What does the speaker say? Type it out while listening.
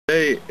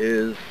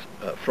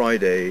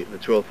Friday, the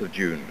 12th of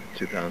June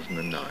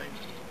 2009.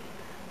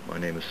 My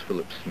name is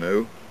Philip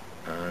Snow,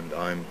 and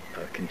I'm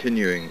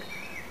continuing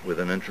with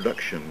an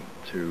introduction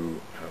to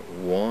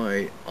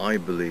why I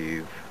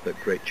believe that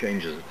great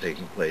changes are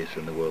taking place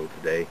in the world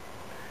today,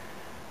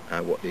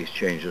 what these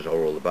changes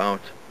are all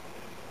about,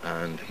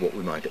 and what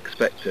we might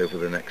expect over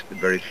the next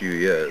very few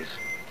years.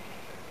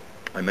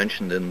 I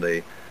mentioned in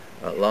the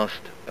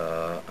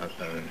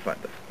in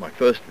fact my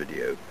first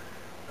video,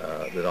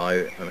 that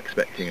I am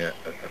expecting a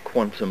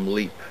quantum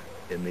leap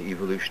in the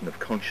evolution of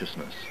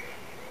consciousness.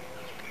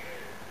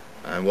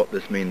 And what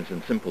this means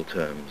in simple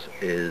terms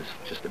is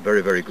just a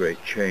very, very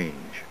great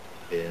change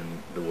in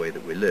the way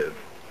that we live.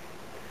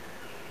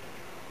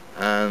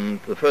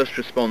 And the first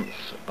response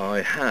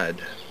I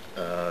had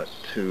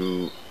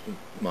to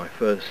my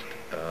first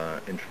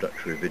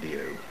introductory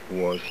video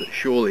was that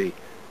surely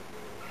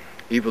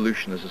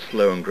evolution is a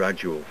slow and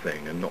gradual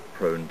thing and not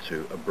prone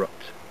to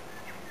abrupt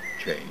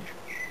change.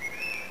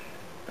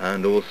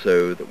 And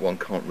also that one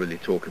can't really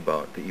talk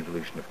about the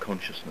evolution of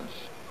consciousness.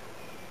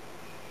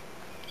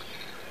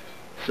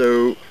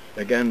 So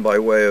again, by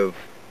way of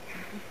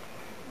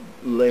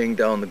laying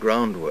down the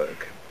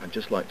groundwork, I'd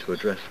just like to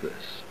address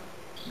this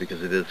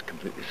because it is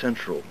completely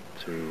central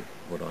to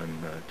what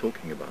I'm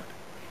talking about.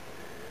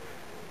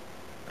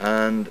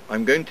 And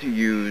I'm going to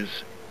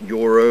use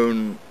your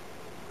own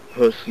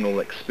personal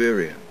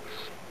experience,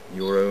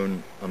 your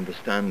own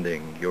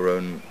understanding, your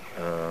own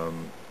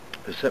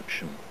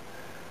perception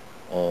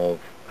of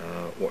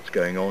what's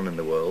going on in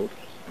the world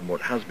and what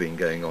has been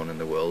going on in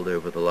the world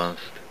over the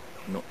last,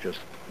 not just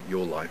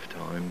your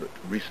lifetime, but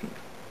recent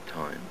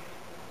time,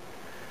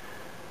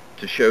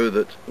 to show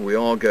that we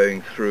are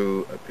going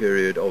through a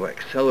period of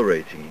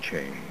accelerating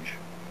change,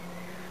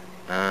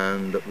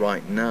 and that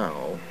right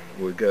now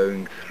we're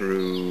going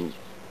through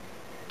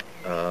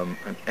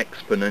an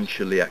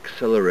exponentially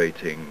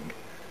accelerating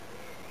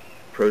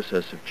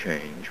process of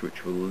change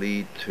which will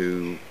lead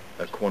to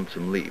a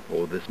quantum leap,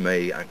 or this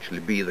may actually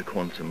be the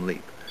quantum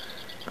leap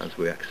as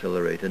we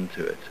accelerate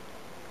into it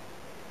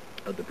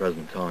at the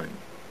present time.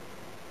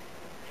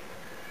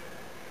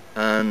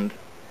 And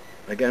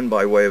again,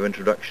 by way of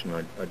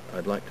introduction,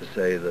 I'd like to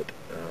say that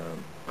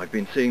I've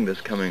been seeing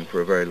this coming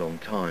for a very long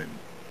time,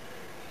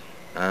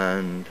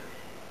 and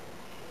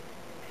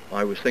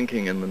I was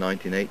thinking in the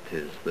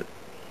 1980s that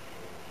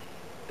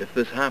if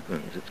this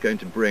happens, it's going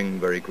to bring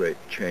very great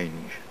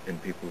change in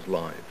people's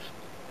lives,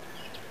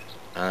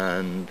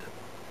 and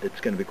it's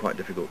going to be quite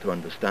difficult to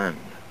understand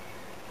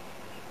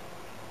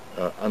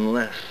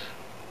unless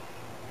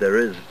there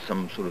is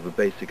some sort of a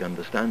basic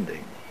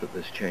understanding that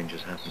this change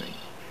is happening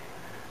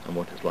and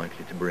what it's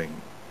likely to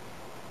bring.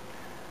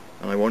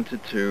 And I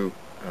wanted to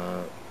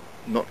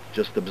not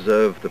just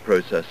observe the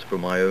process for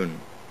my own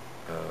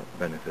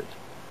benefit,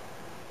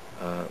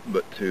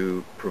 but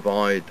to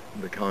provide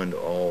the kind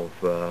of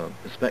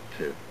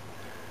perspective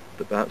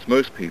that perhaps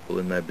most people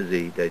in their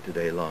busy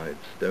day-to-day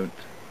lives don't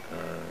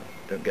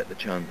get the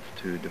chance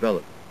to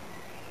develop.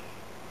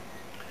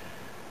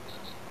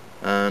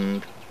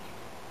 And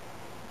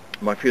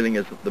my feeling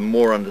is that the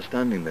more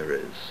understanding there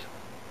is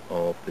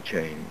of the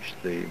change,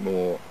 the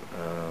more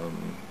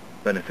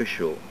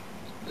beneficial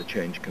the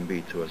change can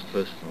be to us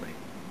personally.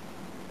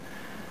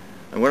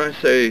 And when I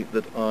say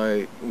that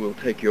I will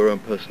take your own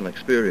personal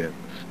experience,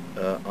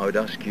 I would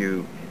ask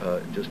you,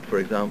 just for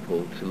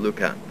example, to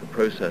look at the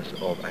process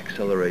of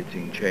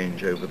accelerating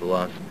change over the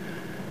last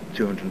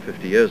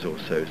 250 years or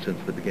so,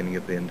 since the beginning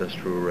of the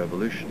Industrial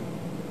Revolution.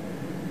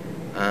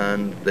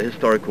 And the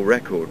historical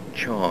record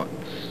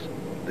charts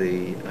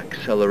the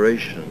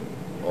acceleration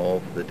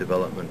of the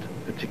development,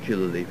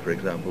 particularly, for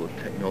example,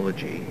 of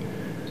technology,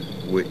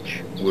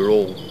 which we're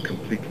all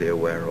completely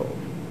aware of.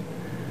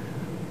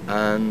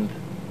 And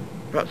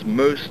perhaps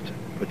most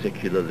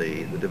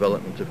particularly the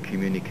development of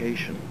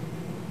communication,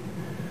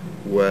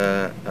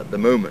 where at the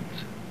moment,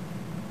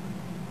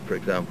 for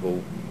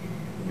example,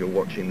 you're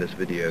watching this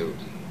video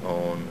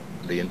on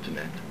the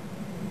internet.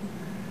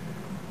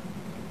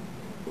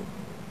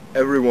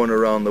 Everyone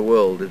around the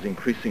world is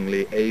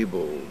increasingly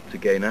able to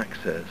gain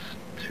access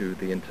to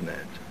the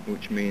internet,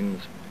 which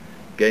means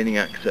gaining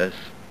access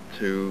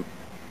to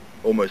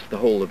almost the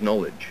whole of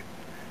knowledge,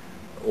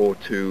 or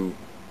to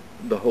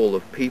the whole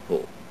of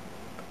people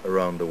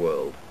around the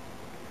world.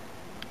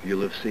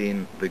 You'll have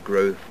seen the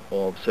growth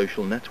of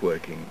social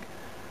networking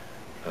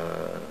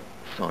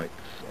sites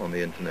on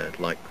the internet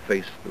like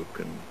Facebook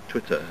and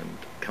Twitter and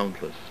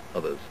countless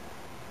others.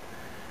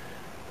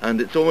 And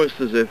it's almost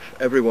as if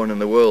everyone in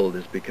the world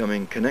is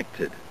becoming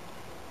connected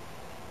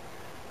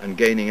and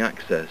gaining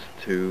access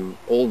to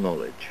all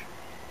knowledge.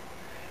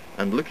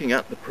 And looking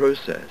at the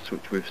process,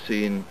 which we've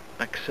seen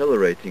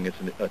accelerating at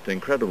an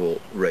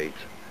incredible rate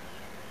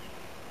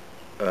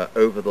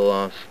over the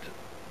last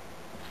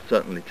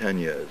certainly 10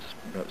 years,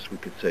 perhaps we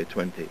could say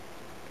 20.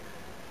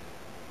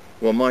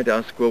 One might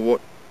ask, well,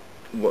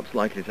 what's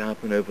likely to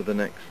happen over the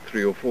next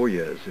 3 or 4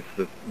 years if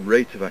the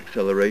rate of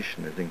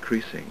acceleration is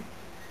increasing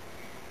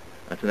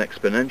at an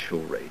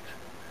exponential rate?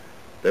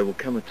 There will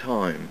come a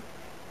time,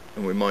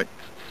 and we might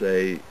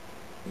say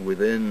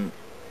within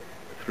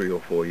 3 or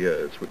 4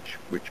 years,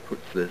 which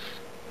puts this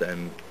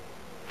then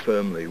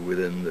firmly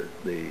within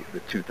the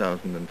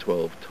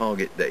 2012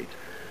 target date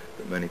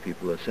that many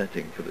people are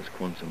setting for this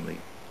quantum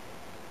leap.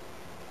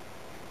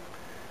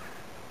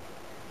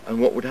 And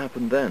what would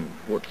happen then?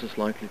 What's this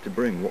likely to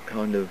bring? What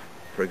kind of,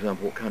 for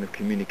example, what kind of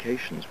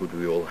communications would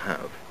we all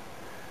have?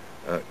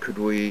 Could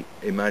we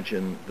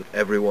imagine that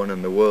everyone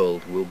in the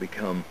world will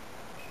become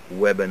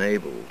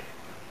web-enabled,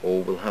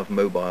 or will have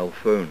mobile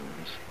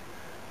phones,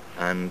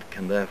 and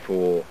can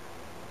therefore,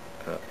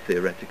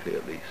 theoretically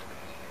at least,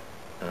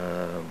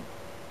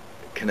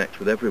 connect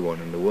with everyone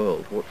in the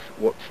world?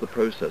 What's the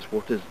process?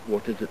 What is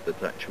it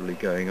that's actually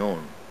going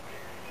on?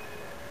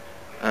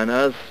 And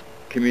as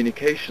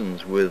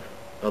communications with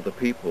other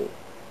people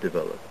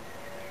develop,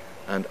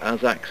 and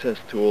as access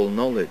to all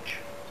knowledge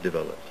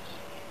develops,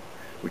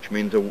 which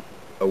means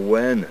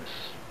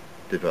awareness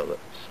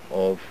develops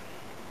of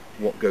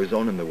what goes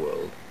on in the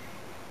world,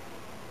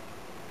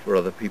 for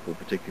other people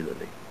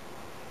particularly,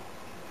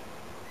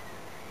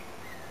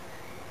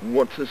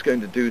 what's this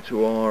going to do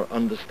to our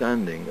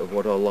understanding of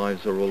what our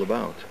lives are all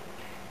about?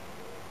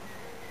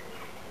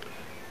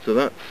 So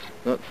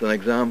that's an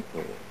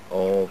example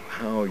of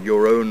how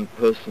your own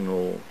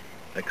personal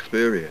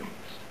experience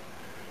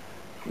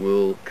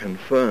will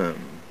confirm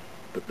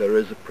that there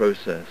is a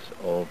process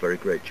of very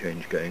great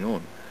change going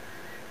on.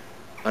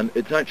 And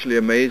it's actually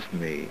amazed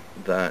me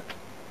that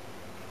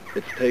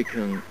it's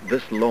taken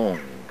this long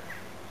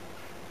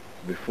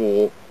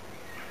before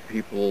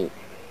people,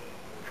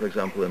 for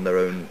example, in their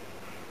own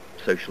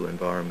social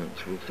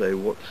environments, will say,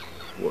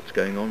 what's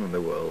going on in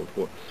the world?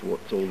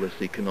 What's all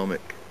this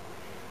economic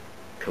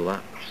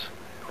collapse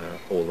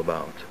all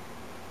about?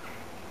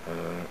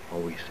 Are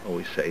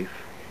we safe?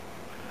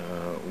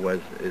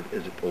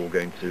 Is it all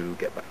going to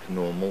get back to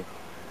normal?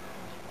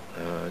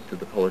 Do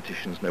the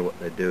politicians know what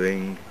they're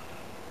doing?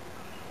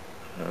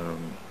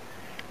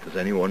 Does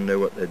anyone know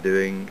what they're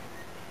doing?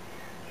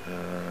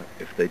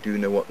 If they do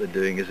know what they're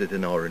doing, is it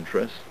in our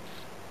interests?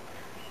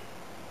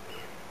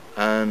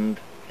 And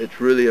it's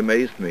really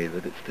amazed me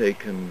that it's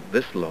taken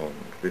this long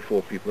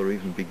before people are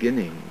even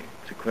beginning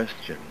to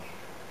question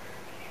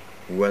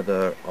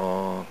whether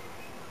our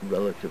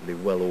relatively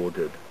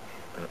well-ordered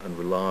and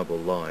reliable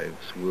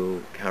lives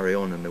will carry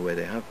on in the way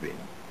they have been.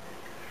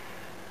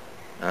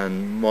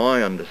 And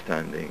my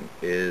understanding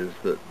is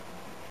that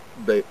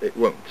it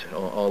won't.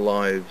 Our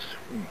lives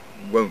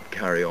won't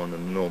carry on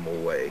in a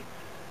normal way,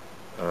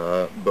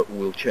 but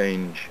will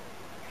change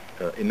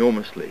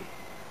enormously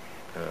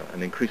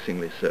and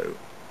increasingly so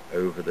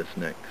over this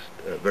next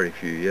very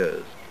few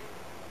years.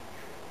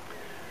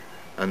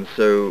 And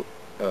so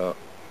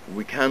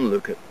we can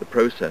look at the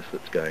process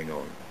that's going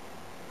on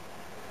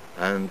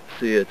and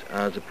see it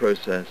as a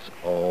process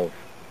of,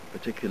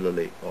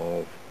 particularly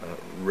of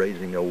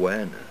raising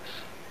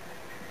awareness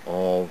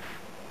of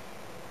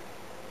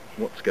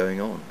what's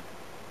going on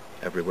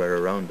everywhere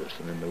around us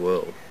and in the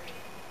world.